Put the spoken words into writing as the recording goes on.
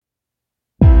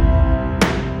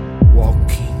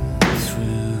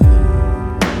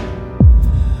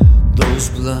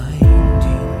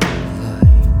blinding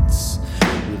lights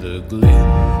with a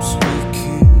glimpse we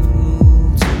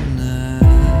kill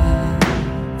tonight,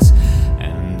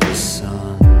 and the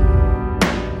sun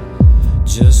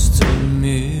just a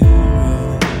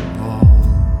mirror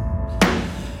ball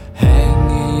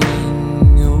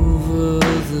hanging over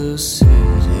the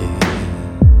city,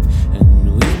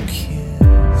 and we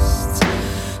kissed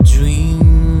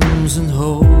dreams and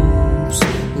hopes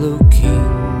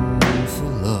looking for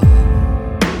love.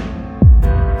 The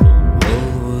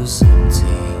world was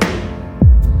empty,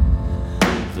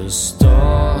 the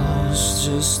stars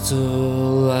just a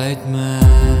light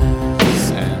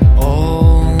mask, and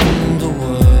all the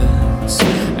words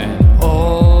and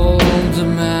all the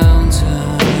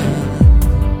mountains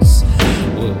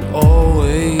will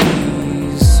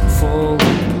always fall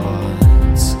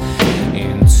apart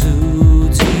into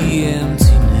the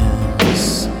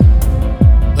emptiness.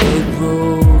 A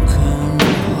broken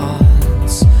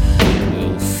heart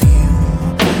will feel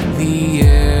the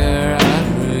air I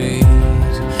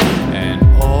breathe, and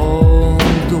all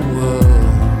the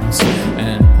worlds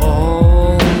and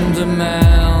all the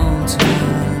mountains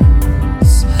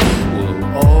will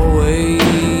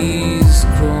always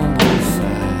crumble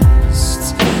fast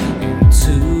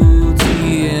into the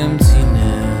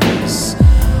emptiness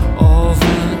of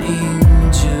an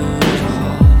injured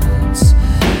heart,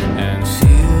 and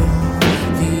feel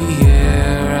the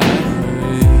air I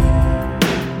breathe.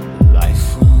 Life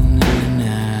running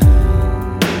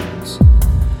out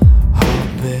our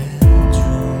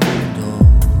bedroom door.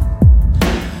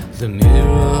 The mirror